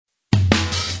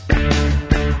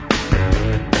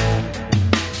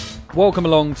Welcome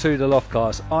along to the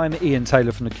Loftcast. I'm Ian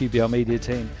Taylor from the QBR media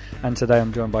team, and today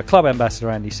I'm joined by club ambassador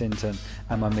Andy Sinton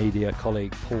and my media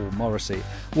colleague Paul Morrissey.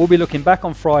 We'll be looking back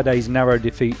on Friday's narrow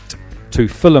defeat to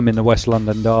Fulham in the West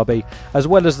London derby, as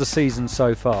well as the season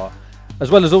so far. As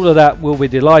well as all of that, we'll be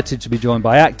delighted to be joined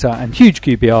by actor and huge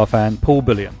QBR fan Paul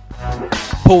Bullion.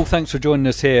 Paul, thanks for joining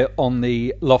us here on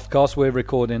the Loftcast. We're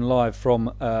recording live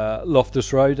from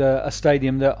Loftus Road, a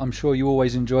stadium that I'm sure you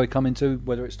always enjoy coming to,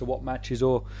 whether it's to watch matches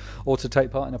or to take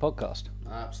part in a podcast.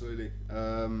 Absolutely.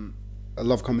 I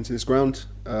love coming to this ground.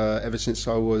 Ever since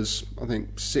I was, I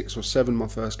think, 6 or 7, my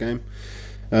first game.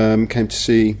 Came to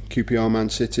see QPR Man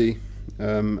City,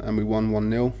 and we won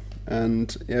 1-0.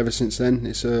 And ever since then,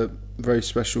 it's a very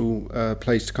special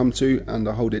place to come to, and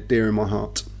I hold it dear in my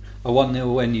heart. A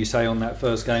 1-0 win, you say, on that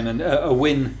first game, and a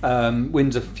win.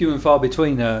 Wins are few and far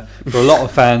between for a lot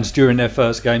of fans during their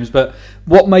first games. But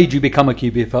what made you become a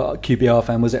QPR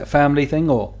fan? Was it a family thing,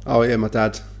 or? Oh yeah, my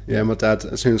dad. Yeah, my dad.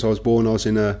 As soon as I was born, I was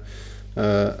in a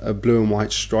blue and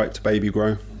white striped baby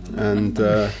grow, and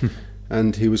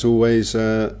and he was always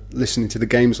listening to the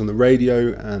games on the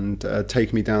radio and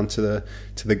taking me down to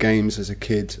the games as a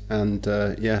kid. And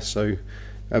so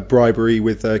bribery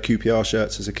with QPR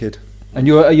shirts as a kid. And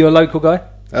are you a local guy?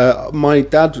 My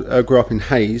dad grew up in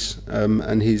Hayes,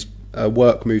 and his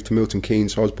work moved to Milton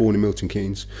Keynes, so I was born in Milton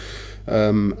Keynes.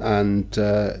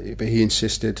 But he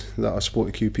insisted that I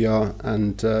supported QPR,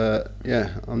 and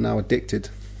I'm now addicted.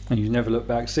 And you've never looked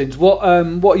back since. What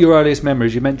are your earliest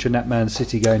memories? You mentioned that Man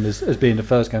City game as being the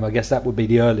first game. I guess that would be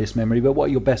the earliest memory. But what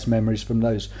are your best memories from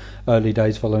those early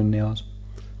days following the R's?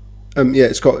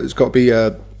 It's got to be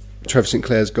Trevor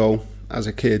Sinclair's goal. As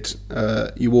a kid,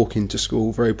 you walk into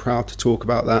school very proud to talk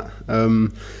about that,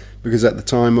 because at the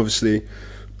time, obviously,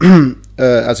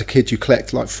 as a kid, you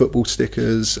collect like football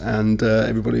stickers, and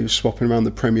everybody was swapping around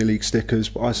the Premier League stickers,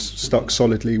 but I stuck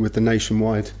solidly with the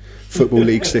nationwide Football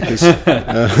League stickers.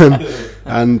 I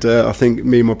think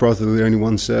me and my brother were the only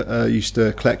ones that used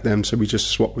to collect them, so we just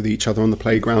swapped with each other on the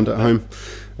playground at home.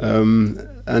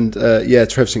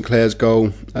 Trevor Sinclair's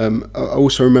goal. I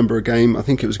also remember a game, I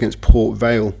think it was against Port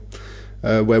Vale,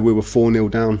 where we were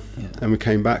 4-0 down, and we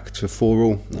came back to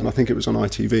 4-4, and I think it was on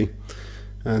ITV.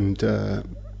 And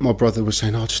my brother was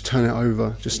saying, just turn it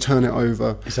over. It's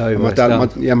over.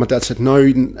 And my dad said, no,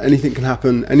 anything can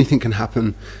happen.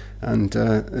 And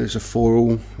it was a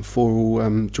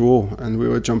 4-4 draw, and we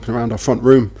were jumping around our front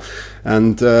room,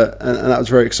 and that was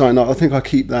very exciting. I think I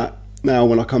keep that now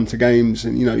when I come to games,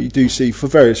 and you do see, for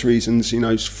various reasons,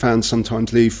 fans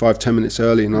sometimes leave 5-10 minutes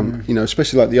early, and I'm,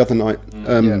 especially like the other night,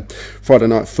 Friday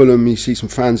night Fulham, you see some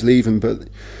fans leaving, but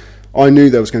I knew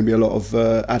there was going to be a lot of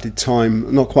added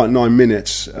time, not quite 9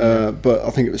 minutes, but I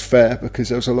think it was fair because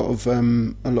there was a lot of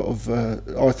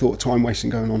I thought time wasting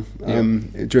going on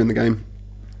during the game,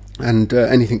 and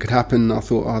anything could happen. I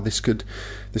thought,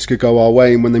 this could go our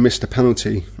way, and when they missed a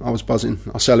penalty, I was buzzing.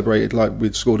 I celebrated like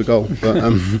we'd scored a goal, but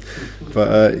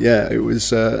it was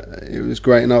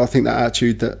great, and I think that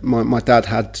attitude that my dad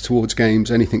had towards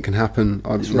games, anything can happen.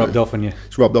 It's rubbed off on you.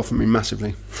 It's rubbed off on me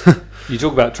massively. You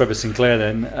talk about Trevor Sinclair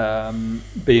then,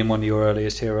 being one of your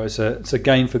earliest heroes. It's a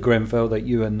game for Grenfell that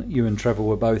you and Trevor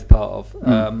were both part of.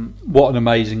 What an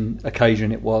amazing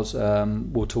occasion it was.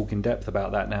 We'll talk in depth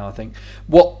about that now, I think.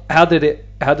 How did it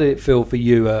feel for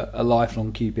you, a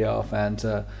lifelong QPR fan,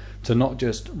 to not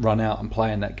just run out and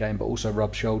play in that game, but also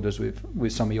rub shoulders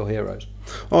with some of your heroes?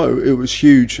 Oh, it was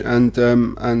huge, and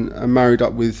married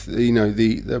up with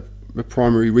the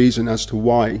primary reason as to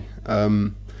why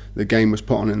the game was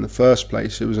put on in the first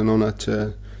place. It was an honour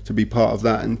to be part of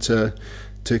that, and to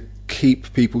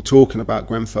keep people talking about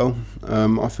Grenfell.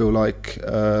 I feel like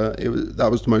that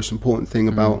was the most important thing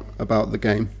about the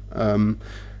game,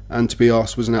 and to be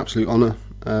asked was an absolute honour.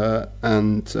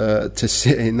 And to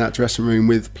sit in that dressing room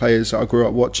with players that I grew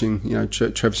up watching,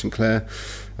 Trevor Sinclair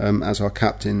as our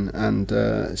captain, and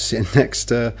sitting next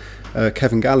to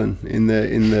Kevin Gallen in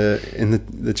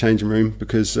the changing room,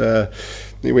 because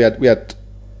we had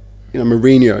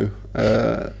Mourinho,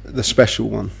 the special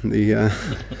one,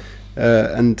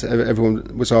 and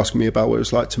everyone was asking me about what it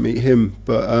was like to meet him.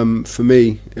 But for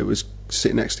me, it was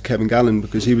sitting next to Kevin Gallen,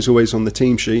 because he was always on the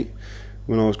team sheet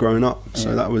when I was growing up.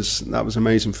 So that was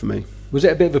amazing for me. Was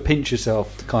it a bit of a pinch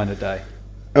yourself kind of day?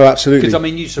 Oh, absolutely.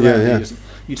 Because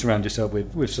you surround yourself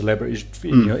with celebrities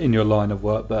in your line of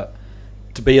work, but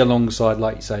to be alongside,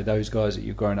 like you say, those guys that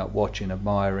you've grown up watching,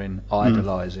 admiring,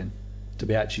 idolising, to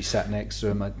be actually sat next to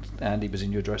him. Andy was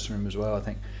in your dressing room as well, I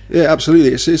think. Yeah,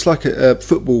 absolutely. It's like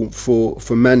football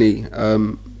for many.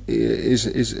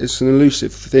 it's an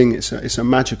elusive thing. It's a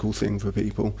magical thing for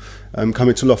people.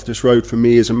 Coming to Loftus Road for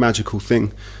me is a magical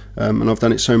thing, and I've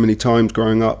done it so many times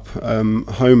growing up,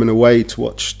 home and away, to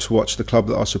watch the club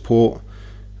that I support,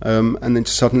 and then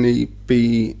to suddenly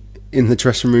be in the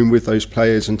dressing room with those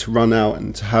players and to run out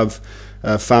and to have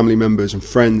family members and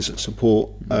friends that support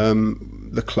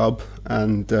the club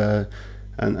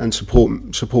and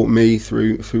support me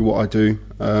through what I do.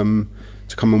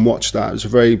 To come and watch that, it was a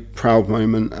very proud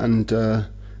moment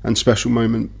and special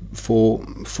moment for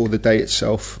the day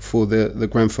itself, for the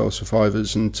Grenfell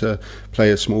survivors, and to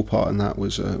play a small part in that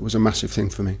was a massive thing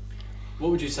for me.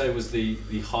 What would you say was the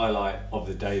highlight of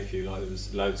the day for you? Like, there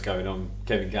was loads going on.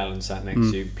 Kevin Gallen sat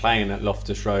next to you, playing at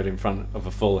Loftus Road in front of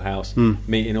a full house,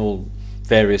 meeting all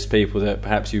various people that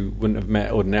perhaps you wouldn't have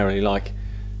met ordinarily. Like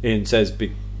Ian says,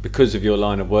 because of your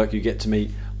line of work, you get to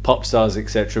meet pop stars,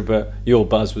 etc. But your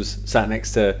buzz was sat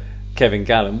next to Kevin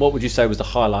Gallen. What would you say was the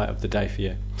highlight of the day for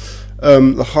you?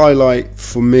 The highlight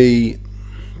for me,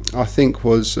 I think,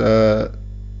 was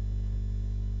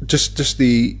just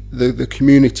the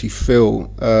community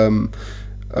feel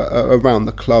around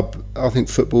the club. I think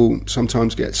football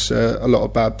sometimes gets a lot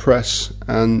of bad press,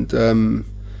 and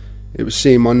it was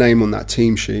seeing my name on that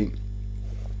team sheet,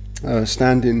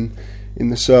 standing in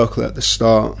the circle at the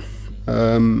start,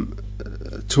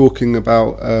 talking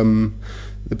about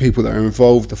the people that are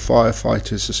involved, the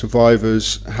firefighters, the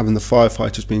survivors, having the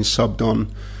firefighters being subbed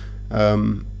on,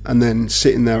 and then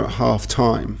sitting there at half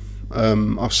time.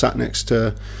 I sat next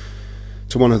to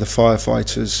one of the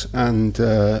firefighters, and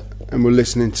we're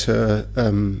listening to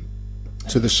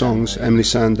the songs, Emily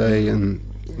Sandé and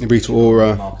Rita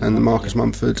Ora and Marcus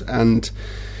Mumford, and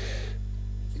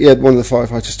one of the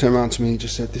firefighters turned around to me and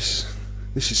just said, "This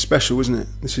is special, isn't it?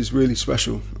 This is really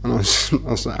special." And I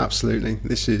was like, "Absolutely,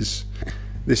 this is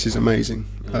amazing."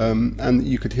 And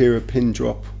you could hear a pin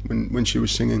drop when she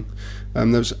was singing. There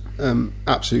was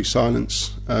absolute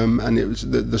silence, and it was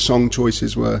the song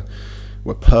choices were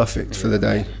perfect for the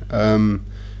day. And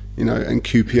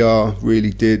QPR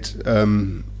really did.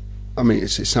 I mean, it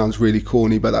sounds really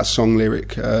corny, but that song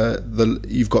lyric,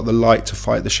 "You've got the light to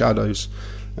fight the shadows,"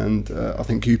 and I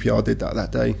think QPR did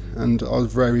that day, and I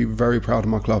was very, very proud of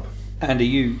my club. Andy,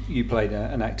 you played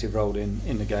an active role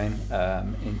in the game,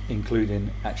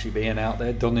 including actually being out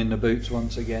there, donning the boots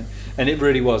once again. And it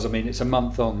really was, I mean, it's a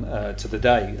month on to the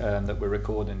day that we're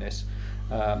recording this.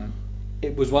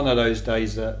 It was one of those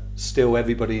days that still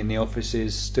everybody in the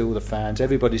offices, still the fans,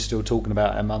 everybody's still talking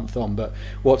about a month on. But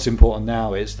what's important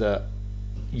now is that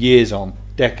years on,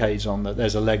 decades on, that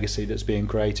there's a legacy that's being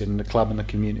created, and the club and the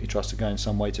community trust are going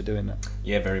some way to doing that.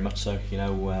 Yeah, very much so.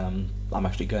 I'm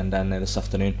actually going down there this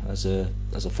afternoon. There's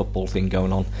a football thing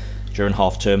going on during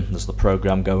half term. There's the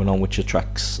programme going on which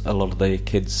attracts a lot of the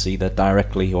kids either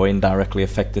directly or indirectly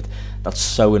affected. That's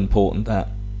so important that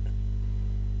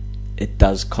it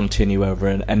does continue over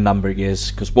a number of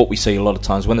years, because what we see a lot of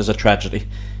times when there's a tragedy,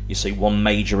 you see one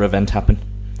major event happen,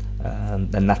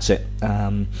 and that's it.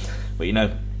 But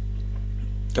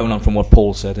going on from what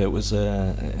Paul said,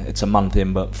 it's a month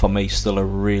in, but for me still a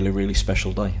really, really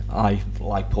special day. I,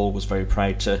 like Paul, was very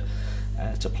proud to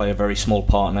play a very small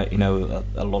part in it.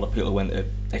 A lot of people went to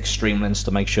extreme lengths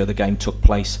to make sure the game took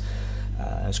place.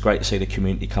 It's great to see the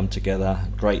community come together,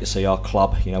 great to see our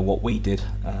club, what we did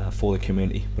for the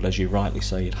community, but as you rightly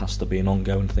say, it has to be an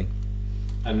ongoing thing.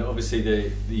 And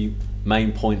obviously the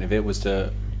main point of it was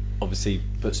to obviously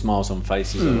put smiles on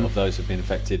faces of those who've been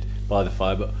affected by the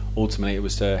fire, but ultimately it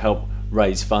was to help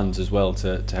raise funds as well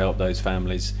to help those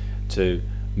families to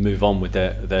move on with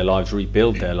their lives,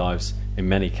 rebuild their lives in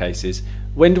many cases.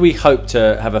 When do we hope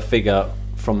to have a figure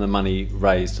from the money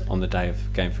raised on the day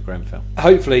of Game for Grenfell?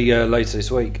 Hopefully later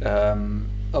this week.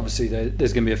 Obviously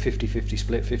there's going to be a 50-50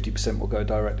 split. 50% will go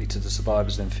directly to the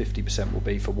survivors, then 50% will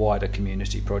be for wider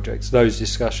community projects. Those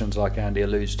discussions, like Andy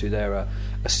alludes to there, are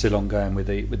still ongoing with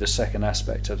the second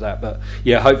aspect of that. But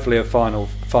yeah, hopefully a final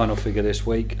figure this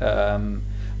week. I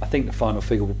think the final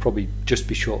figure will probably just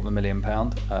be short of £1 million,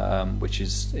 which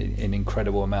is an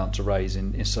incredible amount to raise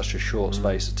in such a short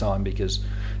space of time, because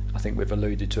I think we've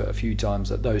alluded to it a few times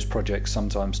that those projects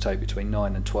sometimes take between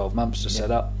 9 and 12 months to set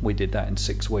up. We did that in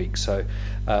 6 weeks. So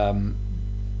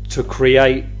to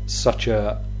create such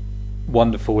a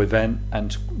wonderful event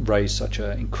and to raise such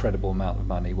an incredible amount of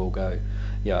money will go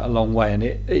a long way. And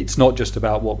it's not just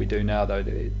about what we do now, though.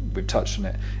 We've touched on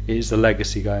it. It is the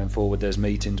legacy going forward. There's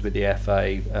meetings with the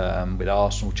FA, with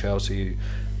Arsenal, Chelsea,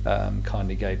 who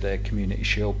kindly gave their Community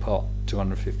Shield pot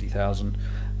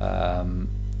 $250,000.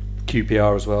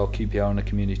 QPR as well, QPR and the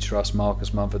Community Trust,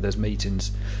 Marcus Mumford. There's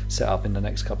meetings set up in the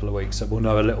next couple of weeks, so we'll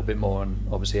know a little bit more, and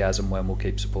obviously as and when we'll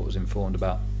keep supporters informed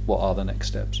about what are the next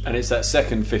steps. And it's that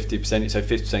second 50%, so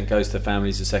 50% goes to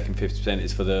families, the second 50%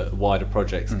 is for the wider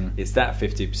projects. It's that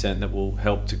 50% that will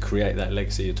help to create that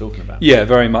legacy you're talking about. Yeah,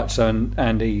 very much so, and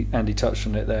Andy touched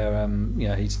on it there.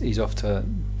 He's off to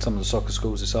some of the soccer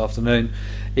schools this afternoon.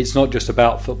 It's not just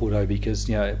about football though, because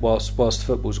whilst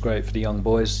football's great for the young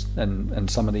boys and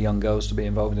some of the young girls to be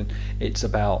involved in, it's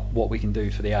about what we can do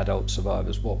for the adult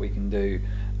survivors, what we can do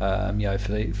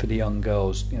for the young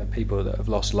girls, people that have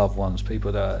lost loved ones,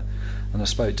 people that. And I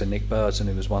spoke to Nick Burton,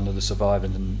 who was one of the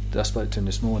survivors, and I spoke to him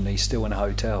this morning. He's still in a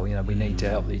hotel. We need to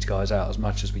help these guys out as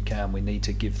much as we can. We need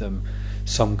to give them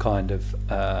some kind of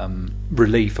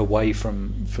relief away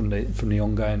from the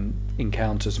ongoing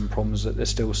encounters and problems that they're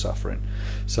still suffering.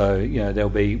 So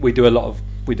we do a lot of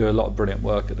brilliant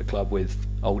work at the club with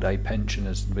old age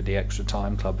pensioners, with the Extra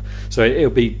Time Club. So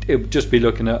it'll just be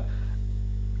looking at.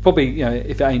 Probably,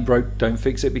 if it ain't broke, don't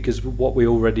fix it, because what we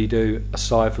already do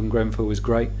aside from Grenfell is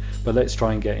great, but let's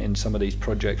try and get in some of these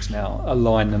projects now,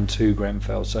 align them to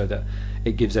Grenfell so that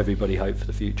it gives everybody hope for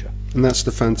the future. And that's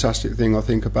the fantastic thing I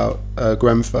think about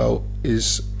Grenfell,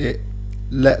 is it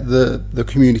let the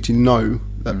community know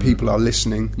that people are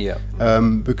listening. Yeah.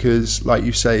 Because, like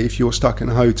you say, if you're stuck in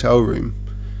a hotel room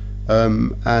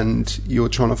and you're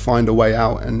trying to find a way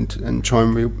out and try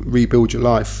and rebuild your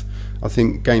life, I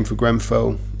think Game for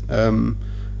Grenfell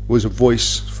was a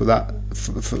voice for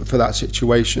that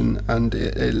situation, and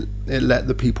it let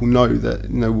the people know that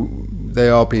they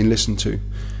are being listened to,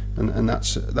 and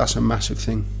that's a massive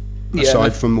thing.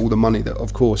 Aside from all the money, that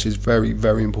of course is very,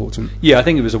 very important. Yeah, I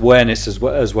think it was awareness as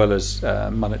well as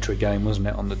monetary gain, wasn't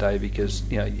it, on the day? Because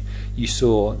you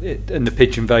saw it in the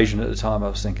pitch invasion at the time. I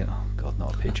was thinking, oh God,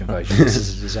 not a pitch invasion. This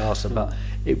is a disaster. But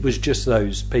it was just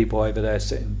those people over there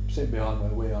sitting behind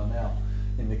where we are now,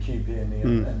 in the QP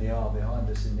and the R behind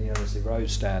us in the Ellerslie Road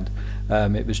stand.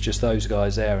 It was just those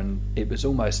guys there, and it was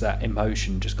almost that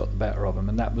emotion just got the better of them,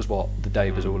 and that was what the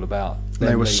day was all about.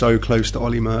 They were so close to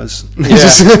Ollie Murs. They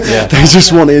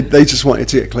just wanted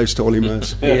to get close to Ollie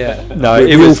Murs. We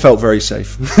all felt very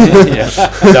safe.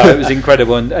 No, it was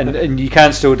incredible, and you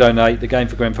can still donate. The Game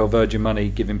for Grenfell Virgin Money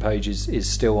giving page is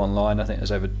still online. I think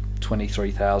there's over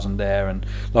 23,000 there, and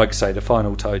like I say, the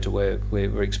final total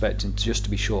we're expecting just to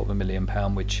be short of £1 million,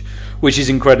 which is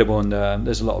incredible, and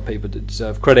there's a lot of people that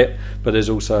deserve credit, but there's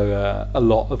also a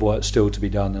lot of work still to be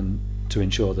done, and to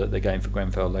ensure that the Game for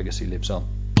Grenfell legacy lives on.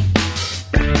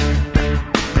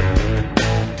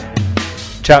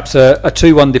 Chaps, a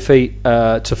 2-1 defeat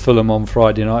to Fulham on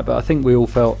Friday night, but I think we all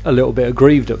felt a little bit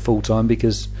aggrieved at full time,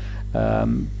 because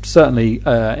certainly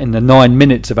in the 9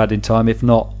 minutes of added time, if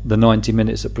not the 90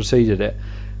 minutes that preceded it,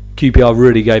 QPR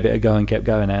really gave it a go and kept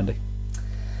going, Andy.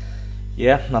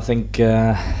 Yeah, I think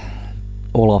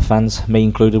all our fans, me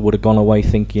included, would have gone away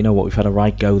thinking, we've had a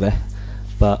right go there,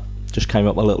 but just came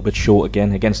up a little bit short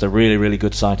again against a really, really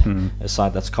good side. A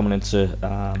side that's coming into...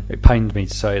 it pained me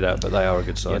to say that, but they are a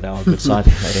good side. Yeah, they are a good side.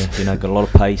 Got a lot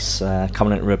of pace,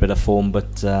 coming into a bit of form,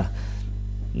 but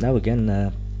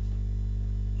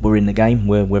we're in the game.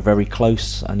 We're very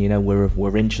close, and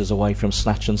we're inches away from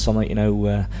snatching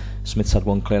something. Smith's had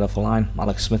one cleared off the line.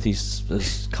 Alex Smith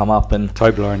has come up and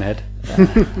Tobler in head.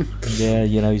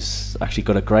 He's actually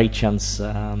got a great chance.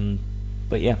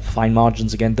 But yeah, fine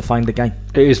margins again define the game.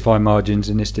 It is fine margins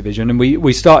in this division, and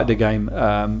we started the game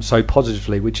so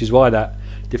positively, which is why that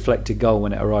deflected goal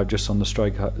when it arrived just on the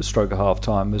stroke of half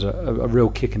time was a real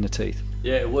kick in the teeth.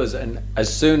 Yeah, it was, and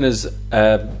as soon as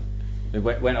it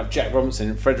went off Jack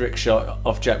Robinson, Frederick shot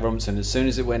off Jack Robinson, as soon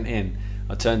as it went in,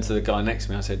 I turned to the guy next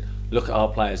to me, I said, look at our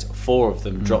players, 4 of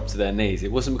them dropped to their knees.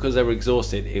 It wasn't because they were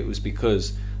exhausted, it was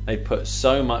because they put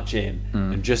so much in,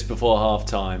 and just before half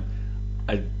time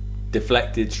a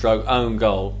deflected stroke own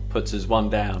goal puts us 1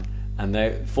 down, and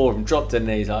 4 of them dropped their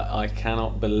knees. I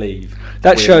cannot believe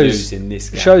that we're losing this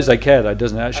game. Shows they care though,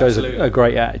 doesn't it? That shows Absolutely. a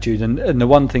great attitude, and the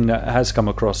one thing that has come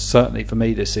across certainly for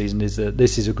me this season is that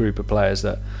this is a group of players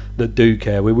that do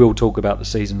care. We will talk about the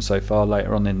season so far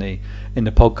later on in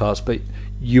the podcast, but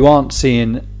you aren't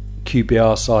seeing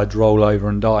QPR sides roll over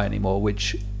and die anymore,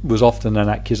 which was often an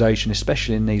accusation,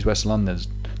 especially in these West London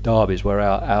derbies where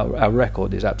our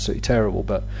record is absolutely terrible,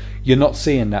 but you're not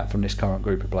seeing that from this current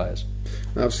group of players.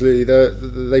 Absolutely,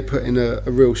 they put in a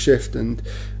real shift, and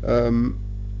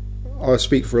I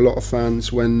speak for a lot of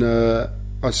fans when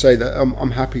I say that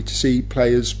I'm happy to see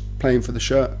players playing for the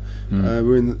shirt.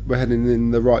 We're heading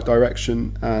in the right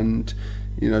direction, and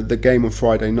the game on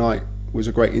Friday night was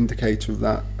a great indicator of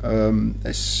that.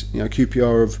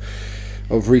 QPR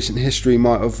of recent history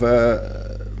might have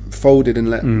folded and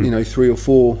let 3 or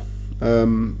 4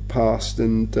 past,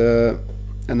 and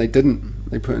they didn't.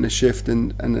 They put in a shift,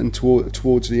 and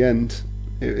towards the end,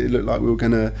 It looked like we were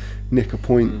going to nick a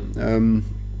point.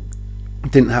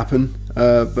 Didn't happen.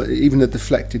 But even the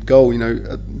deflected goal,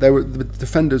 the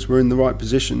defenders were in the right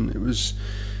position. It was,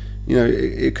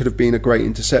 it could have been a great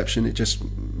interception. It just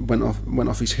went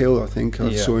off his heel. I think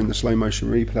I saw in the slow motion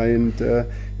replay, and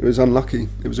it was unlucky.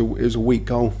 It was a weak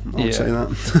goal. I would say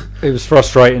that. It was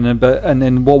frustrating, and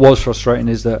then what was frustrating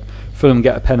is that Fulham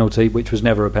get a penalty, which was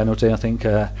never a penalty. I think,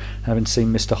 having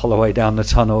seen Mr. Holloway down the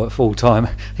tunnel at full time,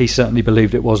 he certainly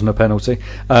believed it wasn't a penalty.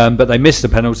 But they missed a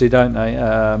penalty, don't they?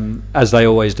 As they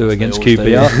always do against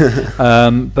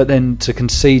QPR. But then to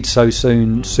concede so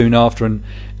soon after, and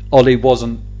Ollie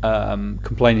wasn't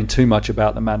complaining too much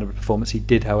about the manner of performance. He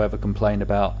did, however, complain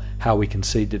about how we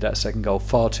conceded that second goal.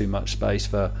 Far too much space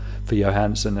for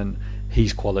Johansson, and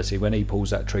his quality. When he pulls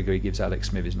that trigger, he gives Alex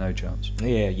Smithers no chance.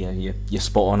 Yeah, you're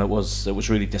spot on. It was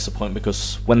really disappointing,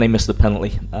 because when they missed the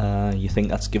penalty, you think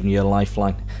that's given you a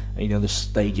lifeline. The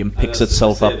stadium picks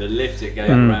itself up. The lift it gave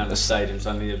around the stadium,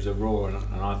 suddenly there was a roar, and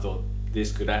I thought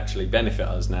this could actually benefit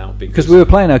us now, because we were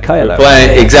playing okay.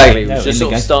 Exactly. It was just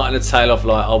sort of starting to tail off,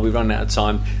 like, we run out of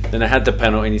time. Then they had the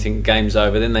penalty, and you think game's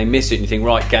over. Then they miss it, and you think,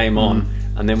 right, game on.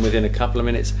 And then within a couple of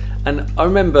minutes, and I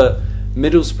remember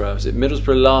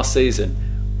Middlesbrough last season,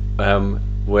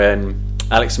 when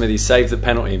Alex Smithy saved the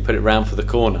penalty and put it round for the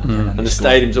corner, and the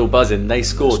stadium's all buzzing. They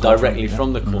scored directly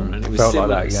from the corner, and it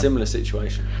was similar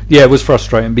situation. Yeah, it was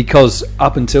frustrating, because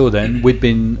up until then we'd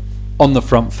been on the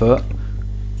front foot,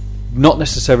 not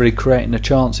necessarily creating the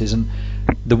chances. And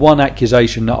the one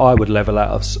accusation that I would level at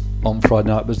us on Friday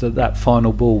night was that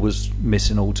final ball was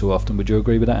missing all too often. Would you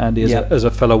agree with that, Andy? As a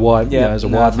fellow wide, as a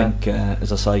wide man,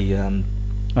 as I say, an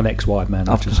ex-wide man.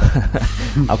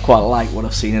 I quite like what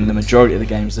I've seen in the majority of the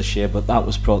games this year, but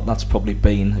that's probably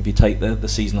been, if you take the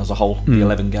season as a whole, the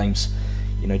 11 games,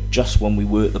 just when we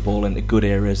work the ball into good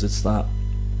areas, it's that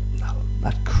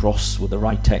cross with the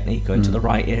right technique going to the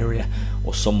right area,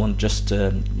 or someone just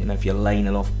if you're laying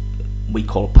it off, we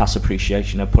call it pass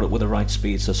appreciation, and put it with the right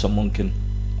speed so someone can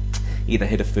either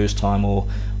hit it first time or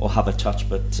have a touch.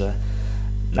 But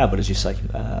as you say,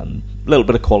 a little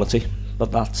bit of quality,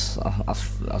 but that's I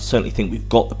certainly think we've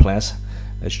got the players.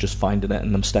 It's just finding it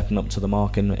and them stepping up to the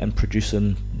mark and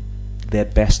producing their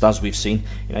best, as we've seen.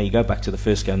 You go back to the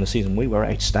first game of the season, we were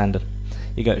outstanding.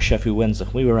 You go to Sheffield Wednesday,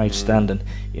 we were outstanding.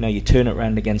 You turn it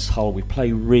around against Hull, we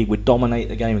dominate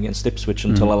the game against Ipswich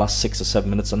until the last 6 or 7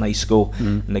 minutes, and they score,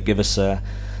 and they give us. So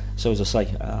as I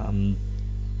say,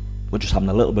 we're just having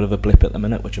a little bit of a blip at the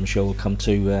minute, which I'm sure we'll come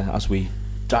to as we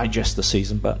digest the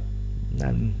season, but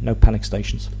no panic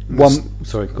stations.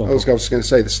 Sorry, go on. I was just going to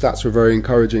say the stats were very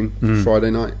encouraging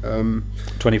Friday night.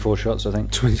 24 shots, I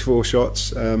think. 24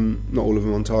 shots, not all of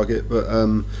them on target, but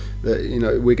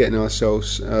we're getting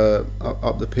ourselves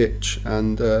up the pitch,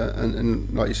 and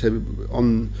like you said,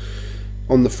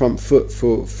 on the front foot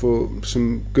for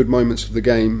some good moments of the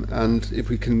game. And if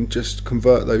we can just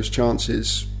convert those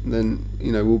chances, then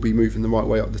we'll be moving the right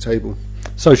way up the table.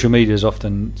 Social media is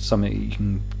often something you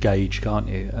can gauge, can't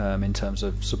you, in terms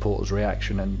of supporters'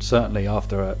 reaction, and certainly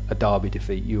after a derby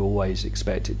defeat you always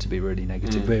expect it to be really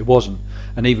negative, but it wasn't.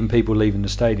 And even people leaving the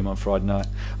stadium on Friday night,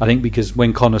 I think, because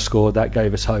when Connor scored, that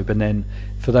gave us hope, and then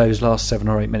for those last 7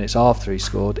 or 8 minutes after he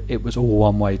scored, it was all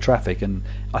one-way traffic. And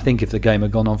I think if the game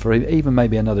had gone on for even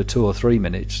maybe another 2 or 3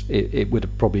 minutes, it would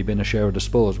have probably been a share of the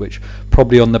spoils, which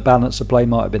probably on the balance of play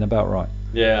might have been about right.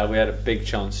 Yeah, we had a big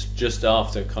chance just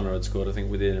after Connor had scored. I think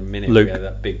within a minute Luke. We had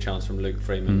that big chance from Luke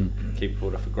Freeman. Keeper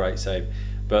pulled off a great save.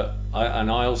 But I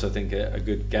also think a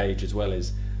good gauge as well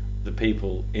is the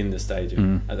people in the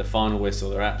stadium. At the final whistle,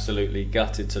 they're absolutely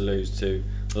gutted to lose to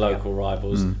local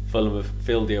rivals. Fulham have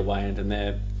filled the away end, and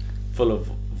they're full of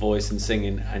voice and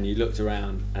singing. And you looked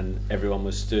around, and everyone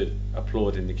was stood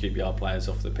applauding the QPR players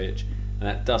off the pitch. And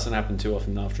that doesn't happen too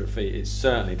often after a defeat. It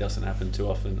certainly doesn't happen too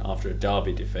often after a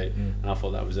derby defeat. And I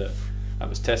thought that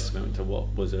was testament to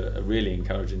what was a really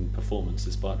encouraging performance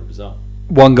despite the result.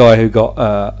 One guy who got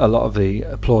a lot of the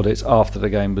plaudits after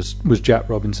the game was Jack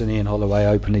Robinson. Ian Holloway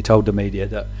openly told the media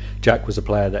that Jack was a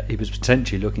player that he was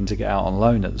potentially looking to get out on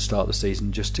loan at the start of the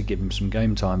season just to give him some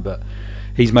game time, but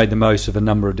he's made the most of a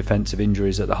number of defensive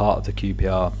injuries at the heart of the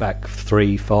QPR, back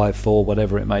 3, 5, 4,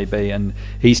 whatever it may be, and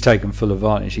he's taken full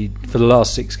advantage. For the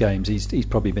last 6 games, he's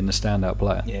probably been the standout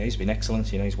player. Yeah, he's been excellent.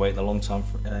 He's waited a long time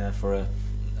for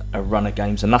a run of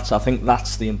games, and I think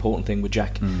that's the important thing with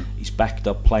Jack. He's backed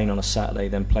up playing on a Saturday,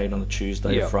 then playing on a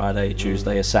Tuesday, a Friday,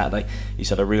 Tuesday, a Saturday. He's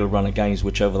had a real run of games,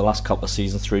 which over the last couple of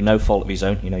seasons, through no fault of his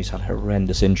own, he's had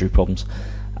horrendous injury problems.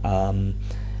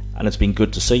 And it's been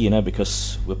good to see,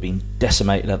 because we've been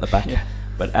decimated at the back.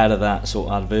 But out of that sort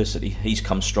of adversity, he's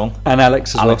come strong. And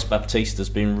Alex as well. Baptiste has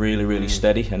been really, really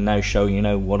steady, and now showing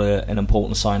what an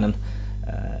important signing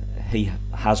he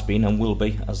has been and will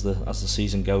be as the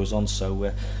season goes on.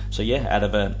 So yeah, out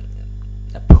of a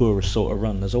poorer sort of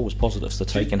run, there's always positives to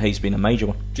take, and he's been a major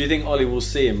one. Do you think Ollie will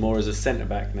see him more as a centre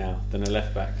back now than a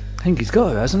left back? I think he's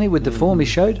got to, hasn't he, with the form he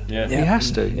showed? Yeah. He has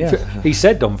to. Yeah. He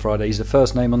said on Friday he's the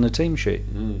first name on the team sheet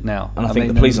now. And I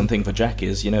think the pleasing thing for Jack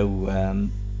is,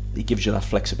 he gives you that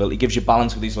flexibility, he gives you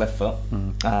balance with his left foot,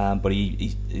 but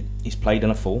he's played in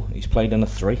a 4, he's played in a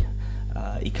 3.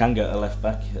 He can go to left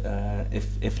back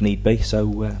if need be.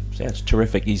 So yeah, it's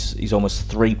terrific. He's almost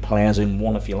 3 players in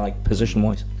one, if you like, position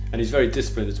wise. And he's very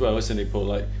disciplined as well, isn't he, Paul?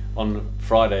 Like on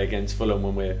Friday against Fulham,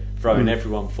 when we're throwing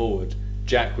everyone forward,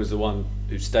 Jack was the one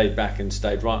who stayed back and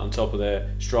stayed right on top of their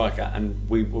striker, and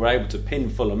we were able to pin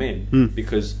Fulham in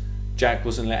because Jack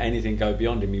wasn't letting anything go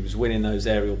beyond him. He was winning those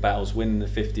aerial battles, winning the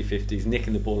 50-50s,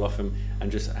 nicking the ball off him,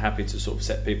 and just happy to sort of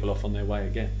set people off on their way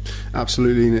again.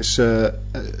 Absolutely, and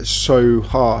it's so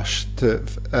harsh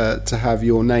to have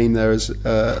your name there as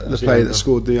the player that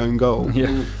scored the own goal.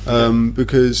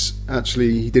 Because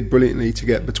actually he did brilliantly to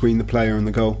get between the player and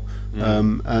the goal,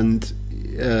 and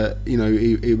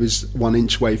it was 1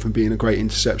 inch away from being a great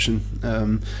interception.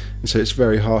 And so it's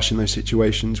very harsh in those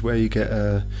situations where you get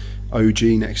OG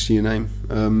next to your name,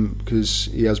 because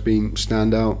he has been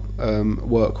standout,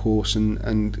 workhorse,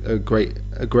 and a great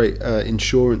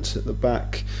insurance at the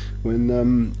back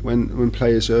when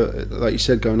players are, like you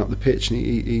said, going up the pitch, and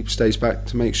he stays back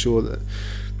to make sure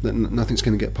that nothing's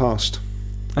going to get past.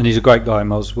 And he's a great guy,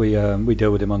 Moz. We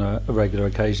deal with him on a regular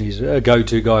occasion. He's a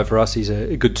go-to guy for us. He's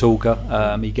a good talker.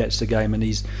 He gets the game, and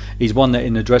he's one that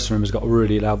in the dressing room has got a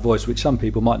really loud voice, which some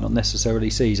people might not necessarily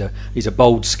see. He's a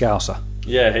bold scouser.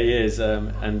 Yeah, he is,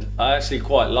 and I actually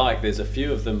quite like. There's a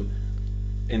few of them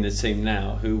in the team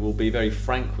now who will be very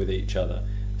frank with each other.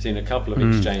 I've seen a couple of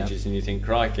exchanges, and you think,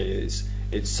 crikey,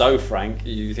 it's so frank,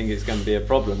 you think it's going to be a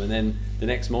problem, and then the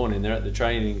next morning they're at the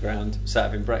training ground, sat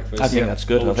having breakfast. I think that's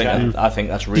good. I think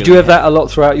that's really. Did you have that a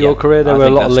lot throughout your career? There were a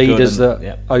lot of leaders that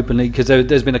openly, openly, because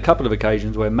there's been a couple of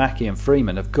occasions where Mackie and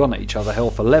Freeman have gone at each other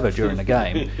hell for leather during the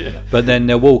game, but then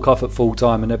they'll walk off at full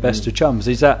time and they're best of chums.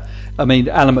 Is that? I mean,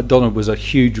 Alan McDonald was a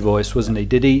huge voice, wasn't he?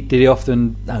 Did he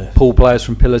often pull players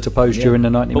from pillar to post during the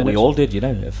 90 minutes? But we all did,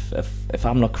 If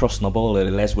I'm not crossing the ball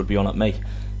early, Les would be on at me.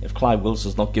 If Clive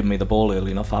Wilson's not giving me the ball early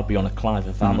enough, I'd be on at Clive.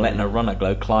 If I'm letting a runner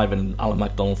go, Clive and Alan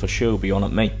McDonald for sure would be on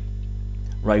at me.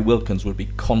 Ray Wilkins would be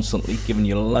constantly giving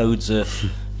you loads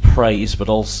of praise, but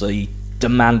also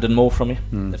demanding more from you,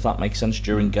 if that makes sense,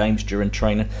 during games, during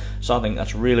training. So I think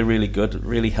that's really, really good,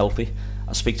 really healthy.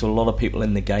 I speak to a lot of people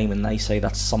in the game, and they say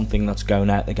that's something that's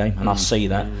going out the game, and I see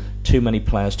that. Too many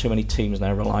players, too many teams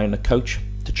now rely on the coach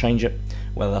to change it,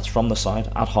 whether that's from the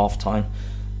side at half time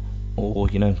or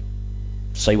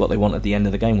say what they want at the end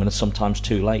of the game when it's sometimes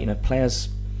too late.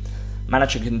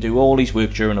 Manager can do all his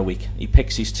work during a week. He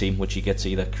picks his team, which he gets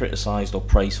either criticised or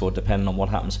praised for, depending on what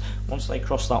happens. Once they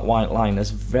cross that white line,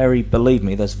 there's very,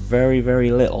 very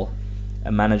little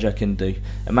a manager can do.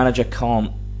 A manager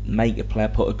can't make a player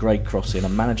put a great cross in. A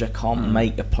manager can't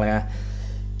make a player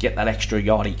get that extra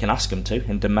yard. He can ask him to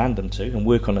and demand them to and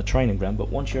work on the training ground, but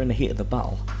once you're in the heat of the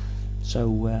battle,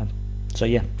 so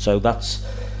that's,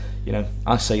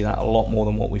 I see that a lot more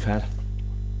than what we've had,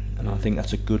 and I think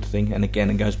that's a good thing. And again,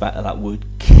 it goes back to that word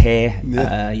care,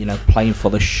 playing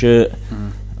for the shirt,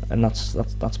 and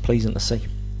that's pleasing to see.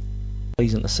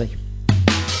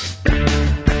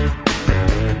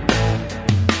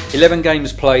 11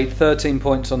 games played, 13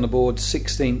 points on the board,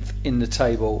 16th in the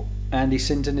table. Andy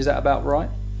Sinton, is that about right?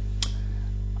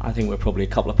 I think we're probably a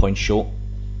couple of points short.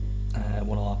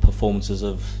 One of our performances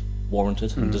have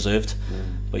warranted and deserved,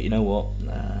 but you know what?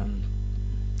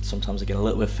 Sometimes I get a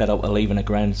little bit fed up of leaving the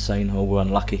ground saying, "Oh, we're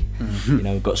unlucky."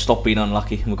 We've got to stop being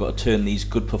unlucky, and we've got to turn these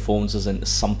good performances into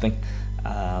something.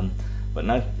 But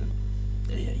no,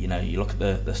 you look at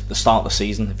the start of the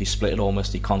season. If you split it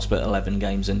almost, you can't split 11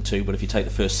 games in 2. But if you take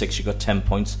the first 6, you've got 10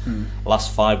 points.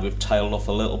 Last 5, we've tailed off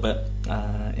a little bit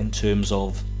in terms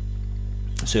of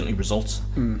certainly results,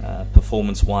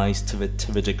 performance-wise to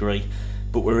a degree.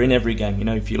 But we're in every game.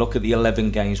 If you look at the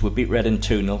 11 games, we beat Reading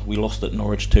 2-0. We lost at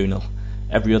Norwich 2-0.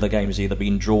 Every other game has either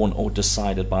been drawn or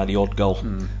decided by the odd goal.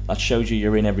 That shows you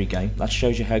you're in every game. That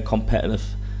shows you how competitive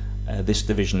this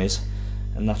division is,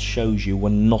 and that shows you we're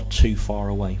not too far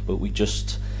away. But we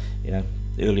just,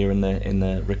 earlier in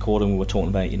the recording we were talking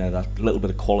about, that little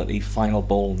bit of quality, final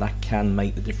ball that can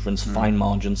make the difference. Fine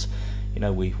margins.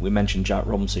 We mentioned Jack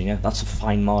Robinson. That's a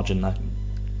fine margin that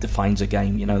defines a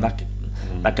game.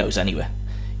 That goes anywhere.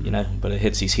 but it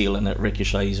hits his heel and it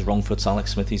ricochets, wrong foot's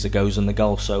Alex Smithies, it goes in the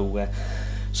goal. So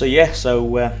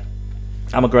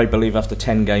I'm a great believer after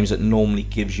 10 games it normally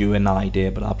gives you an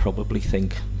idea, but I probably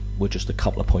think we're just a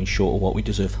couple of points short of what we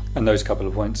deserve. And those couple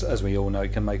of points, as we all know,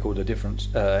 can make all the difference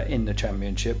in the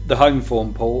Championship. The home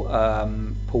form, Paul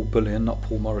Bullion, not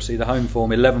Paul Morrissey, the home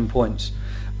form, 11 points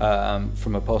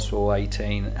from a possible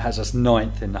 18, has us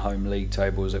 9th in the home league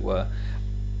table, as it were.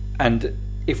 And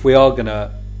if we are going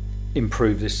to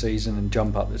improve this season and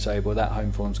jump up the table, that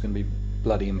home form's going to be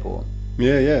bloody important.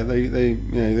 Yeah.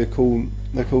 They call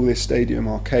this stadium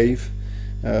our cave.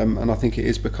 And I think it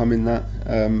is becoming that.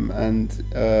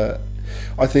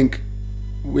 I think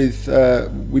we've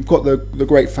got the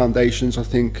great foundations. I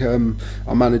think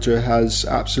our manager has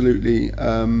absolutely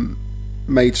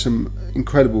made some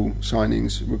incredible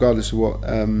signings, regardless of what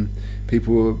some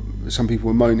people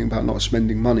were moaning about not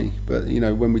spending money. But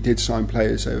when we did sign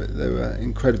players, they were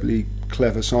incredibly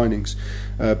clever signings.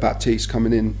 Baptiste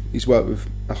coming in, he's worked with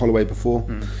Holloway before.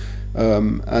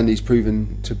 And he's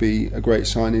proven to be a great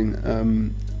signing.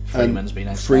 Freeman's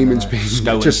been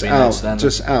just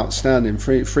outstanding.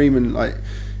 Freeman,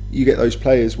 you get those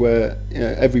players where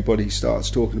everybody starts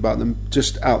talking about them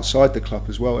just outside the club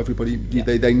as well. Everybody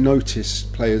they notice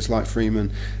players like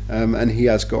Freeman, and he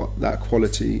has got that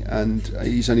quality, and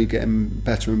he's only getting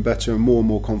better and better and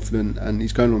more confident, and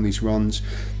he's going on these runs.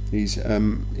 He's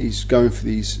going for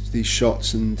these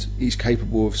shots, and he's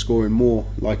capable of scoring more,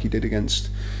 like he did against.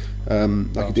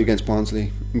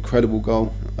 Barnsley. Incredible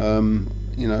goal, and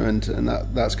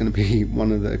that's going to be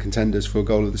one of the contenders for a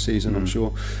goal of the season, I'm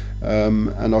sure.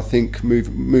 And I think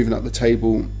moving up the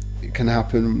table can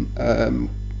happen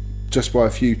just by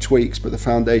a few tweaks, but the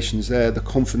foundation's there, the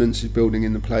confidence is building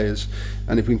in the players,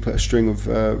 and if we can put a string of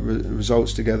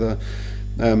results together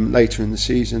later in the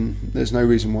season, there's no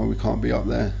reason why we can't be up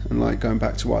there. And going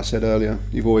back to what I said earlier,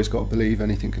 you've always got to believe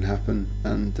anything can happen,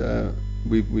 and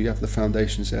we have the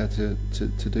foundations there to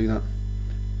do that.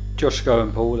 Josh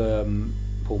Scowen,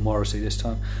 Paul Morrissey this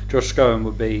time. Josh Scowen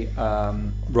would be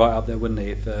right up there, wouldn't he?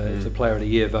 If the Player of the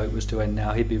Year vote was to end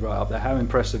now, he'd be right up there. How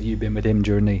impressed have you been with him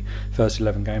during the first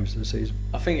 11 games of the season?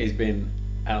 I think he's been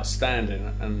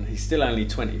outstanding, and he's still only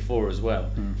 24 as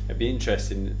well. It'd be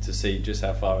interesting to see just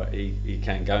how far he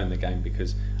can go in the game,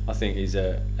 because I think he's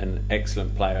an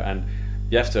excellent player, and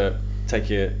you have to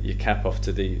take your cap off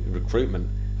to the recruitment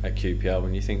at QPR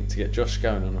when you think to get Josh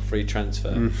Scowen on a free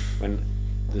transfer when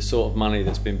the sort of money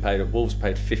that's been paid. Wolves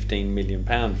paid £15 million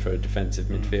for a defensive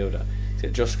midfielder. To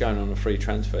get Josh Scowen on a free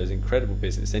transfer is incredible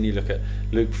business. Then you look at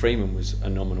Luke Freeman, was a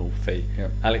nominal fee.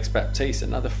 Alex Baptiste,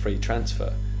 another free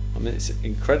transfer. I mean, it's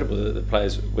incredible that the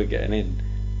players we're getting in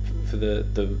for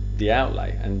the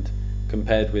outlay, and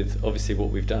compared with obviously what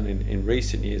we've done in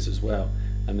recent years as well.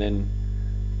 And then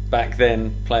back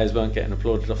then, players weren't getting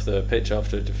applauded off the pitch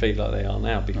after a defeat like they are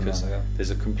now, because there's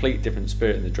a complete different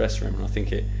spirit in the dressing room, and I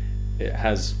think it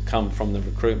has come from the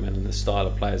recruitment and the style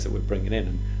of players that we're bringing in.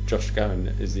 And Josh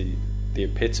Scowen is the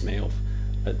epitome of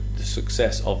the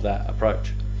success of that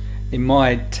approach. In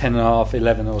my 10.5,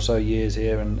 11 or so years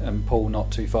here, and Paul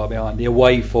not too far behind, the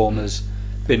away form has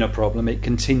been a problem. It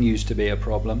continues to be a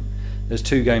problem. There's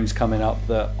 2 games coming up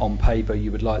that on paper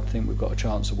you would like to think we've got a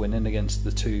chance of winning against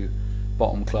the 2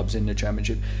 bottom clubs in the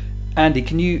Championship. Andy,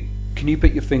 can you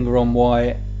put your finger on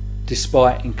why,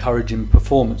 despite encouraging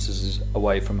performances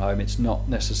away from home, it's not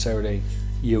necessarily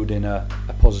yielding a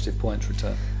positive points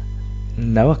return?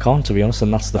 No, I can't, to be honest,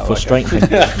 and that's the frustrating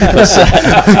thing.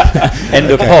 End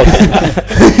of pod.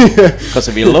 Because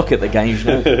if you look at the games,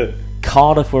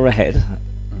 Cardiff were ahead.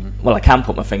 Well, I can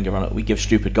put my finger on it. We give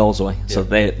stupid goals away. So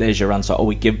there's your answer. Or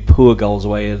we give poor goals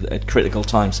away at critical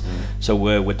times. So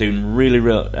we're doing really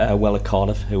well at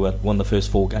Cardiff, who had won the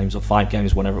first 4 games or 5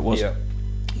 games, whenever it was.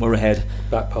 We're ahead.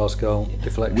 Back pass goal,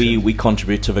 deflection. We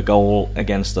contribute to the goal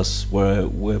against us.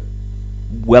 We're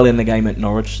well in the game at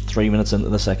Norwich, 3 minutes into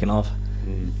the second half.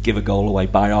 Give a goal away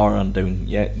by our undoing.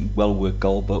 Well worked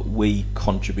goal, but we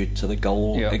contribute to the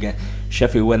goal again.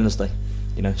 Sheffield Wednesday,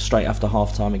 straight after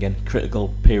half time again,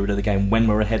 critical period of the game when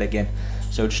we're ahead again.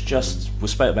 So it's just, we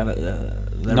spoke about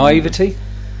it. Naivety,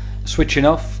 switching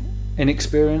off,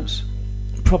 inexperience,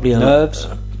 probably nerves.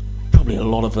 Probably a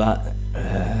lot of that.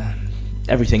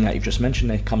 Everything that you've just mentioned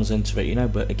there comes into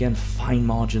it, but again, fine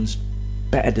margins,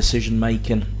 better decision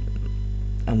making,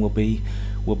 and we'll be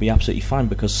absolutely fine,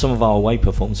 because some of our away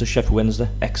performances, Sheffield Wednesday,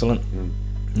 excellent.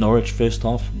 Norwich, first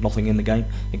half, nothing in the game,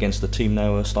 against the team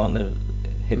now are starting to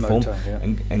hit form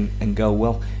and go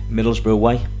well. Middlesbrough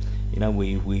away,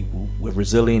 we're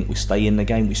resilient, we stay in the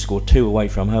game, we scored 2 away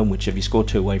from home, which if you score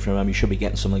 2 away from home, you should be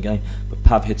getting some of the game. But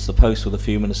Pav hits the post with a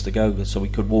few minutes to go, so we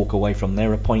could walk away from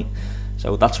there a point.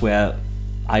 So that's where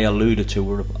I alluded to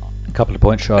we're a couple of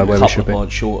points shy where we should be.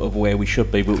 Short of where we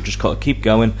should be, but we've just got to keep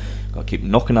going. Got to keep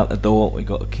knocking at the door. We've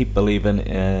got to keep believing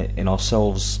in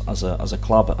ourselves as a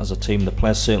club, as a team. The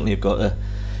players certainly have got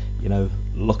to,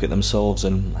 look at themselves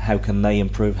and how can they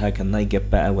improve, how can they get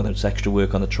better. Whether it's extra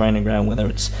work on the training ground, whether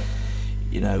it's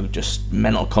just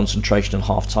mental concentration at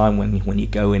half time when you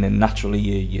go in and naturally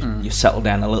you settle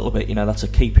down a little bit. That's a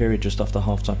key period just after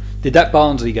half time. Did that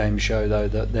Barnsley game show though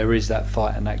that there is that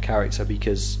fight and that character?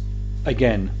 Because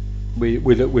again, we've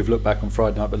looked back on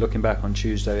Friday night, but looking back on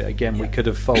Tuesday again, we could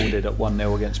have folded at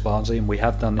 1-0 against Barnsley, and we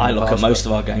have done. I look at most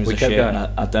of our games this year, and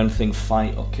I don't think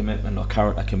fight or commitment or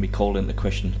character can be called into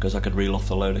question, because I could reel off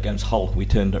the load against Hull. We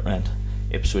turned it round.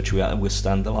 Ipswich, we had to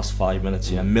withstand the last 5 minutes.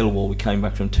 Millwall, we came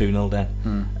back from 2-0 down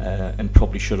and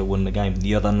probably should have won the game.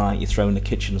 The other night, you throw in the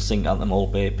kitchen sink at them,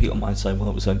 albeit people might say, well,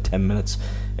 it was only 10 minutes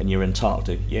and you're entitled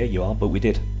to. Yeah, you are, but we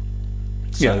did.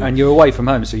 So, and you're away from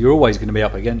home, so you're always going to be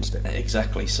up against it.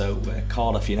 Exactly. So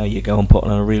Cardiff, you go and put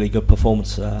on a really good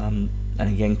performance, and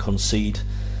again concede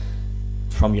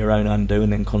from your own undoing,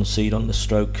 and then concede on the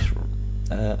stroke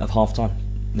of half time.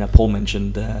 Now, Paul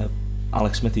mentioned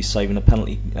Alex Smith, he's saving a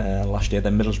penalty last year.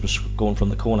 Then Middlesbrough scoring from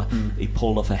the corner. He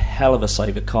pulled off a hell of a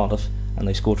save at Cardiff, and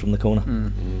they scored from the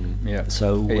corner. Yeah.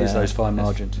 So it is those fine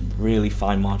margins, really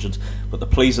fine margins. But the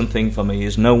pleasing thing for me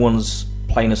is no one's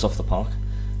playing us off the park.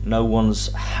 No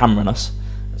one's hammering us.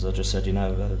 As I just said,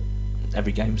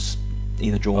 every game's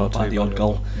either drawn by the odd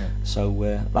goal. Yeah. So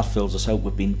that fills us hope.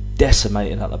 We've been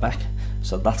decimated at the back.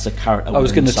 So that's a character. I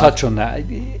was going to touch on that.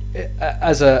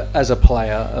 As a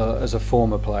player, as a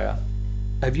former player,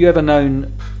 have you ever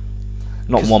known?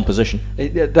 Not in one position.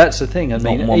 That's the thing. I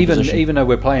mean, even though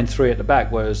we're playing three at the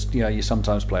back, whereas you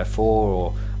sometimes play a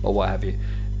four or what have you,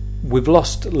 we've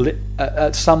lost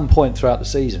at some point throughout the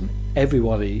season.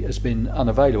 Everybody has been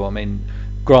unavailable. I mean,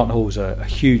 Grant Hall's a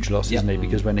huge loss, isn't he?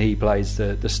 Because when he plays,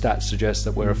 the stats suggest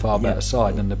that we're a far better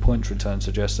side, and the points return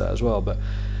suggests that as well. But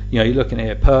you're looking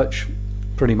here, Perch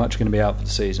pretty much going to be out for the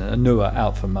season. Anua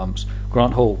out for months.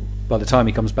 Grant Hall, by the time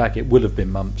he comes back, it will have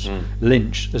been months.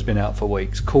 Lynch has been out for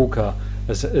weeks. Corker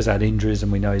has had injuries,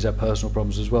 and we know he's had personal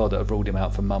problems as well that have ruled him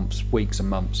out for months, weeks and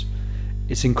months.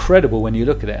 It's incredible when you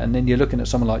look at it, and then you're looking at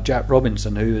someone like Jack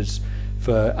Robinson, who has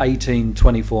for 18,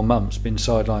 24 months been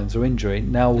sidelined through injury.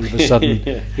 Now all of a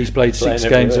sudden he's played 6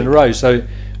 games in a row. So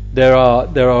there are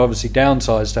obviously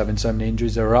downsides to having so many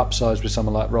injuries. There are upsides with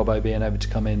someone like Robbo being able to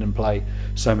come in and play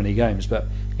so many games. But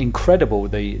incredible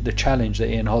the challenge that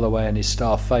Ian Holloway and his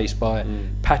staff face by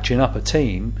patching up a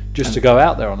team just to go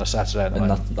out there on a Saturday at the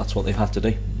moment. That's what they've had to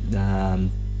do.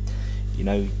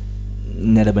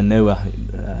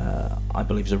 Nedamanua, I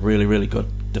believe, is a really, really good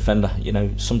defender.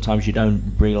 Sometimes you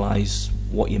don't realise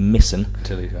what you're missing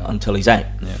until he's out.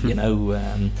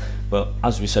 But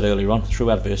as we said earlier on,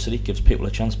 through adversity gives people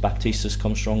a chance. Baptista's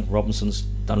come strong. Robinson's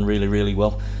done really, really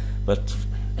well. But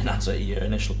in answer to your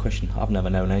initial question, I've never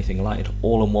known anything like it.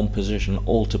 All in one position,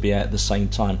 all to be out at the same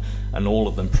time, and all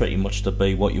of them pretty much to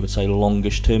be what you would say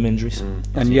longish term injuries.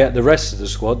 And yet the rest of the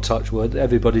squad, touch wood,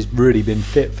 everybody's really been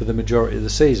fit for the majority of the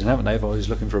season, haven't they? Everybody's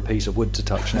looking for a piece of wood to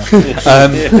touch now.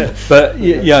 But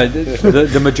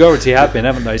the majority have been,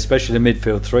 haven't they? Especially the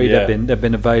midfield three. They've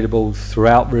been available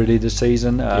throughout really the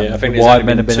season. I think there's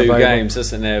only been 2 games,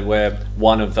 isn't there, where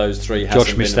one of those 3 hasn't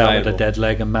Josh missed out with a dead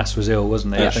leg, and Mass was ill,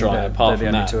 wasn't he? That's right. Apart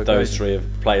from that, those 3 have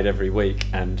played every week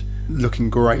and looking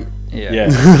great.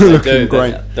 They do.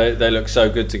 Great. They look so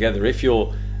good together. If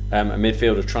you're a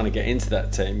midfielder trying to get into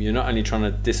that team, you're not only trying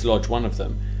to dislodge one of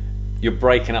them, you're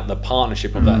breaking up the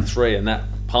partnership of that 3, and that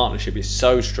partnership is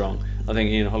so strong. I think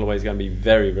Ian Holloway is going to be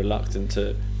very reluctant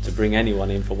to bring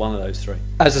anyone in for one of those 3.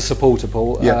 As a supporter,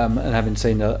 Paul, and having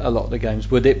seen a lot of the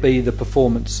games, would it be the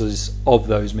performances of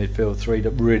those midfield 3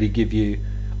 that really give you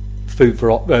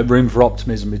room for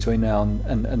optimism between now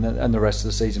and the rest of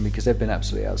the season, because they've been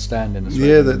absolutely outstanding as well?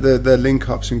 Yeah, their link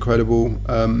up's incredible.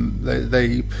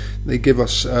 They give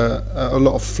us a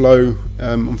lot of flow.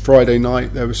 On Friday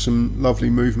night there were some lovely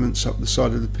movements up the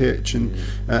side of the pitch, and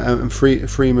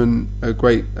Freeman, a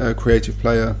great creative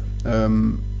player,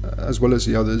 as well as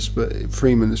the others, but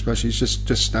Freeman especially is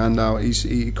just stand out.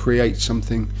 He creates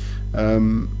something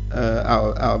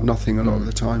out of nothing a lot of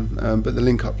the time, but the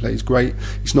link-up play is great.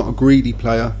 He's not a greedy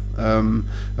player.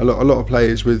 A lot of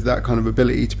players with that kind of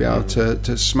ability to be able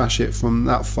to smash it from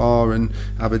that far and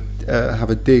have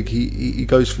a dig. He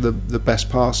goes for the best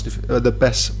pass, the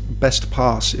best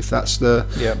pass, if that's the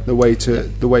way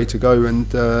to go.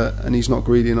 And he's not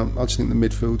greedy. And I just think the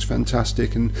midfield's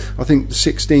fantastic. And I think the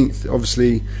 16th,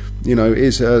 obviously,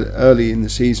 is early in the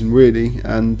season really,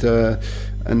 and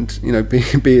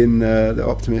And being the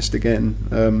optimist again,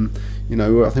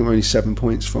 I think we're only 7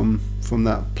 points from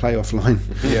that playoff line.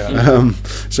 Yeah.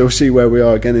 So we'll see where we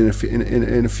are again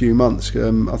in a few months.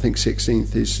 I think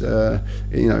 16th is,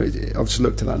 I've just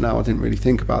looked at that now. I didn't really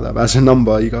think about that, but as a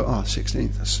number, you go,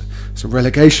 16th. That's a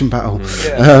relegation battle.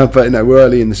 Yeah. But we're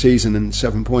early in the season, and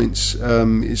 7 points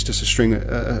is just a string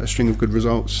of good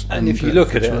results. And if you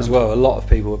look at it as well, a lot of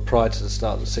people prior to the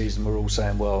start of the season were all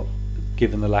saying, well,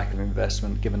 given the lack of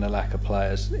investment, given the lack of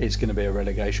players, it's going to be a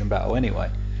relegation battle anyway.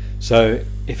 So,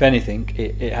 if anything,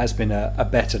 it has been a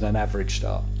better than average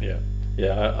start. Yeah,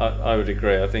 I would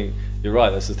agree. I think you're right.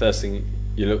 That's the first thing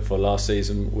you look for. Last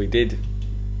season, we did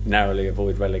narrowly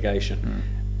avoid relegation.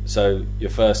 So your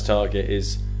first target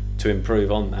is to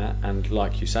improve on that. And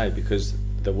like you say, because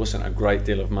there wasn't a great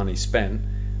deal of money spent,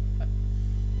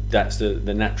 that's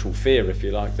the natural fear, if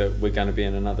you like, that we're going to be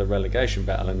in another relegation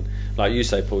battle. And like you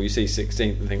say, Paul, you see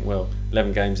 16th and think, well,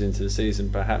 11 games into the season,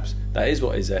 perhaps that is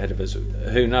what is ahead of us.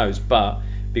 Who knows? But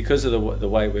because of the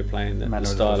way we're playing, the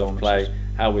style of play,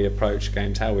 how we approach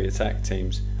games, how we attack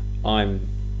teams, I'm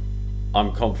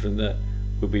confident that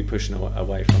we'll be pushing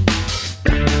away from it.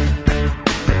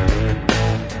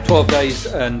 12 days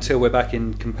until we're back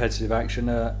in competitive action.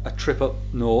 A trip up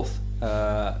north. Do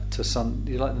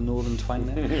you like the northern twang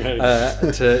there?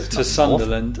 To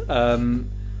Sunderland.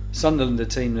 Sunderland, a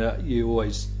team that you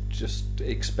always just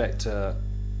expect to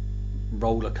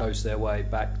roller coaster their way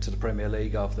back to the Premier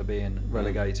League after being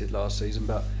relegated last season,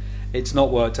 but it's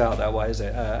not worked out that way, is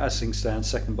it? As things stand,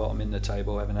 second bottom in the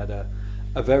table, having had a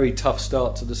very tough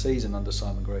start to the season under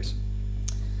Simon Grayson.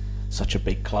 Such a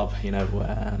big club,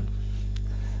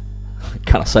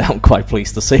 Can I say I'm quite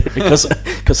pleased to see it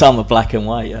because I'm a black and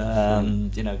white.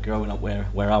 Growing up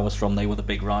where I was from, they were the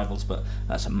big rivals, but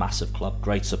that's a massive club,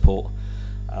 great support.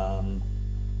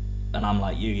 And I'm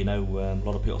like you, a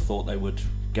lot of people thought they would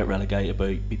get relegated,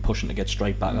 but be pushing to get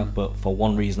straight back up. But for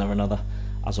one reason or another,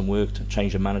 hasn't worked.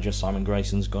 Change of manager, Simon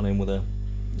Grayson's gone in with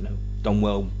done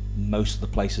well most of the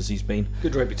places he's been.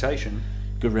 Good reputation,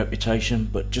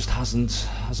 but just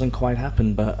hasn't quite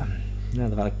happened. But they've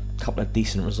had a couple of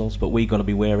decent results, but we've got to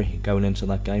be wary going into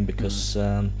that game because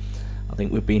I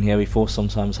think we've been here before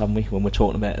sometimes, haven't we, when we're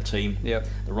talking about a team the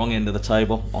wrong end of the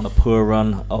table on a poor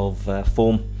run of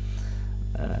form.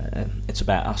 It's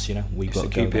about us, we've got to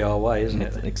go QPR way, isn't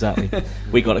it? Exactly.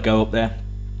 We've got to go up there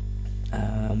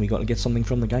and we've got to get something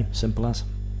from the game, simple as.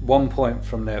 1 point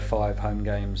from their 5 home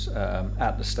games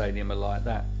at the Stadium of Light.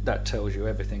 That tells you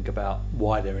everything about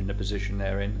why they're in the position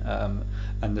they're in.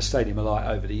 And the Stadium of Light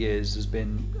over the years has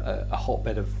been a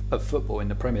hotbed of football in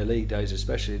the Premier League days,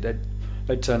 especially.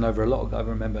 They'd turn over a lot. I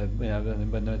remember,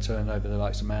 when they turn over the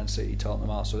likes of Man City, Tottenham,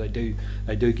 Arsenal.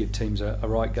 They do give teams a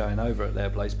right going over at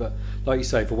their place. But like you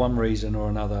say, for one reason or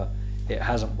another, it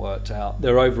hasn't worked out.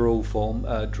 Their overall form,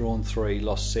 drawn 3,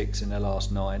 lost 6 in their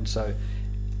last 9. So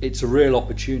it's a real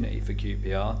opportunity for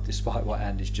QPR, despite what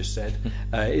Andy's just said.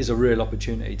 It is a real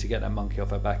opportunity to get that monkey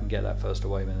off our back and get that first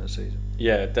away win of the season.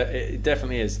 Yeah, it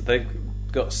definitely is. They've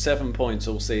got 7 points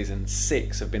all season.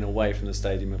 6 have been away from the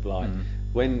Stadium of Light.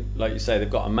 When, like you say, they've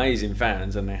got amazing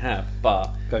fans, and they have,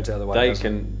 but go to the other way,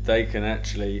 they can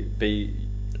actually be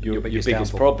your biggest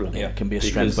downfall. Problem. Yeah, it can be a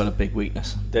strength but a big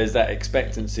weakness. There's that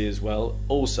expectancy as well.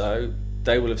 Also,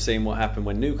 they will have seen what happened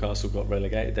when Newcastle got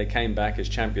relegated. They came back as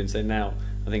champions. They're now,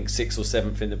 I think, 6th or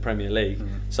 7th in the Premier League.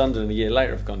 Sunderland a year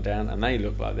later have gone down, and they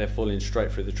look like they're falling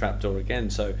straight through the trapdoor again.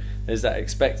 So there's that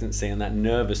expectancy and that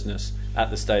nervousness at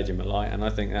the Stadium of Light, and I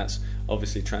think that's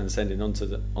obviously transcending onto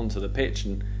the pitch,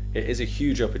 and it is a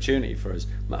huge opportunity for us.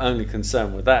 My only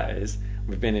concern with that is,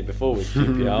 we've been here before with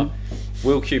QPR.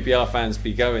 Will QPR fans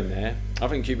be going there? I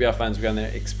think QPR fans will be going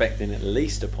there expecting at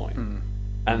least a point.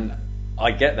 And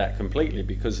I get that completely,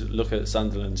 because look at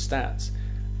Sunderland's stats.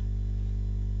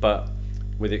 But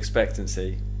with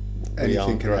expectancy,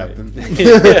 anything can happen.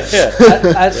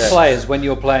 As players, when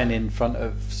you're playing in front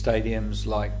of stadiums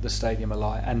like the Stadium of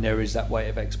Light, and there is that weight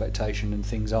of expectation and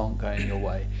things aren't going your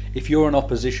way, if you're an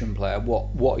opposition player,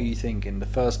 what are you thinking? The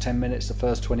first 10 minutes, the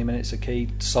first 20 minutes are key.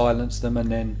 Silence them,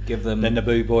 and then the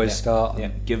boo boys start. Yeah,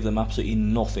 give them absolutely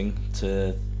nothing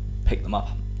to pick them up.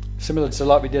 Similar to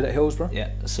like we did at Hillsborough. Yeah,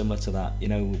 similar to that.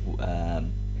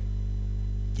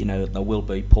 There will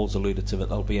be, Paul's alluded to it,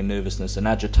 there'll be a nervousness, an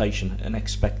agitation, an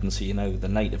expectancy. The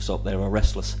natives up there are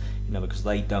restless, because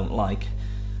they don't like,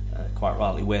 quite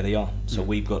rightly, where they are. So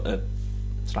we've got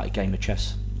it's like a game of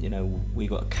chess. We've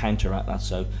got to counteract that.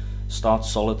 So start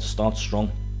solid, start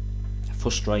strong,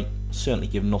 frustrate, certainly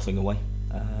give nothing away,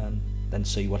 then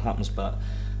see what happens. But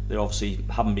they obviously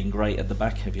haven't been great at the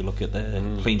back. If you look at the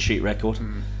clean sheet record,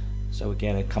 So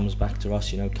again, it comes back to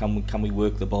us. Can we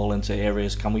work the ball into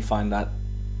areas? Can we find that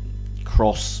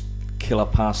cross killer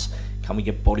pass? Can we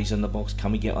get bodies in the box?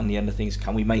 Can we get on the end of things?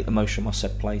 Can we make the most from our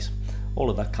set plays? All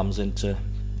of that comes into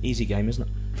easy game, isn't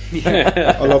it?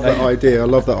 Yeah. I love that idea. I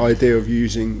love that idea of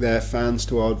using their fans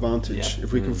to our advantage. Yeah.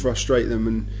 If we can frustrate them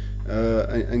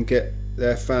and get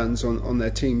their fans on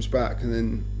their team's back, and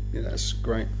then that's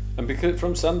great. And because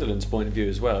from Sunderland's point of view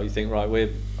as well, you think, right, we're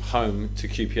home to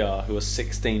QPR, who are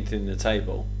 16th in the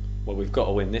table. Well, we've got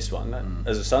to win this one.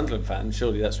 As a Sunderland fan,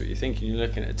 surely that's what you're thinking. You're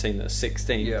looking at a team that's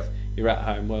 16th. Yeah. You're at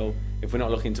home. Well, if we're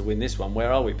not looking to win this one,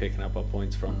 where are we picking up our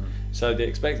points from? So the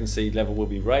expectancy level will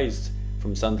be raised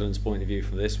from Sunderland's point of view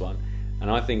for this one.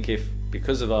 And I think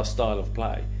because of our style of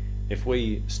play, if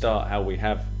we start how we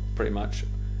have pretty much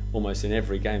almost in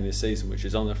every game this season, which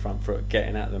is on the front foot,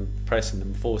 getting at them, pressing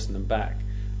them, forcing them back,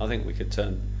 I think we could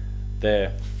turn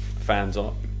their fans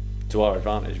on to our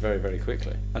advantage very, very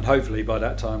quickly. And hopefully by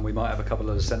that time we might have a couple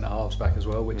of the centre halves back as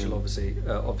well, which will obviously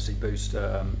boost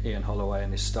Ian Holloway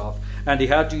and his staff. Andy,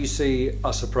 how do you see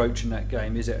us approaching that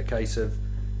game? Is it a case of,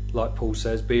 like Paul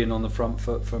says, being on the front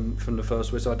foot from the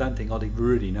first whistle? I don't think Oddy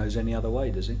really knows any other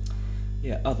way, does he?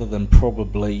 Yeah, other than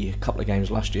probably a couple of games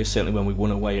last year, certainly when we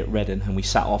won away at Reading and we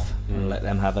sat off and let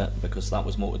them have it, because that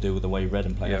was more to do with the way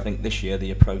Reading played. I think this year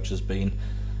the approach has been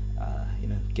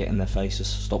get in their faces,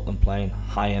 stop them playing,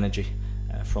 high energy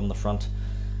from the front,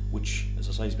 which, as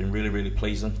I say, has been really, really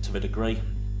pleasing to a degree.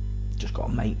 Just got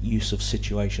to make use of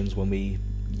situations when we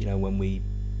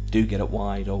do get it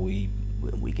wide, or we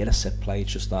get a set play.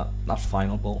 It's just that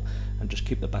final ball, and just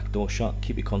keep the back door shut,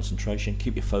 keep your concentration,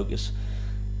 keep your focus,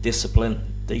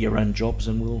 discipline, do your own jobs,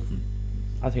 and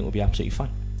I think we'll be absolutely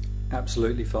fine.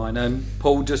 Absolutely fine.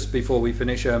 Paul, just before we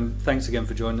finish, thanks again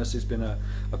for joining us. It's been a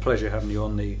pleasure having you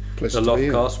on the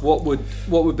Loftcast.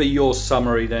 What would be your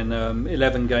summary then?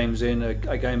 11 games in,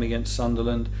 a game against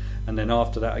Sunderland, and then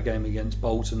after that a game against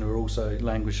Bolton, who are also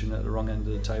languishing at the wrong end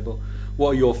of the table. What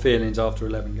are your feelings after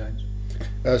 11 games?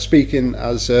 Speaking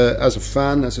as a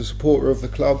fan, as a supporter of the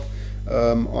club,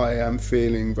 I am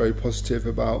feeling very positive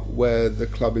about where the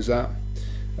club is at.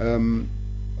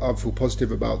 I feel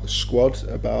positive about the squad,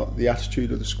 about the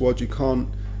attitude of the squad. You can't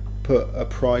put a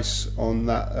price on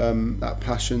that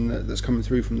passion that's coming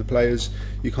through from the players.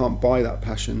 You can't buy that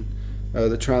passion.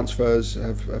 The transfers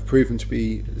have proven to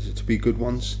be good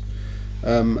ones,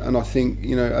 and I think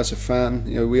as a fan,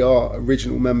 we are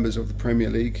original members of the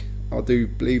Premier League. I do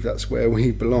believe that's where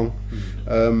we belong,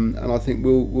 and I think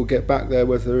we'll get back there,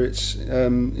 whether it's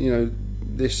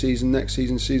this season, next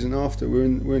season, season after. We're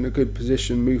in a good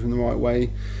position, moving the right way,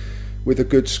 with a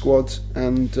good squad,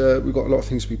 and we've got a lot of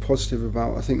things to be positive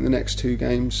about. I think the next two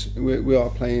games we are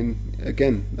playing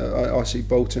again. I see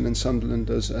Bolton and Sunderland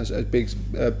as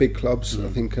big clubs. I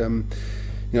think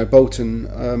Bolton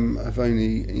have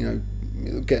only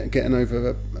getting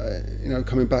over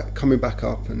coming back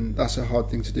up, and that's a hard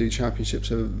thing to do.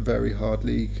 Championship's a very hard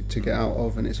league to get out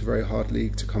of, and it's a very hard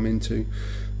league to come into.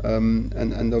 And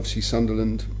obviously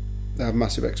Sunderland, they have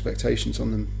massive expectations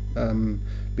on them,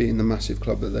 being the massive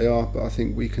club that they are. But I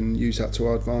think we can use that to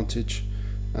our advantage,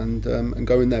 and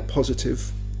go in there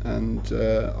positive. And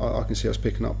I can see us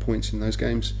picking up points in those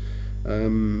games.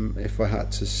 If I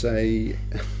had to say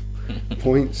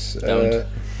points,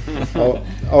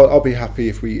 I'll be happy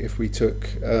if we took.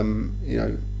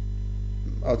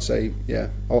 I'd say I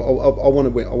want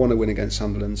to win. I want to win against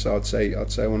Sunderland. So I'd say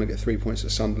I want to get 3 points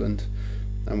at Sunderland,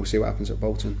 and we'll see what happens at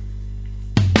Bolton.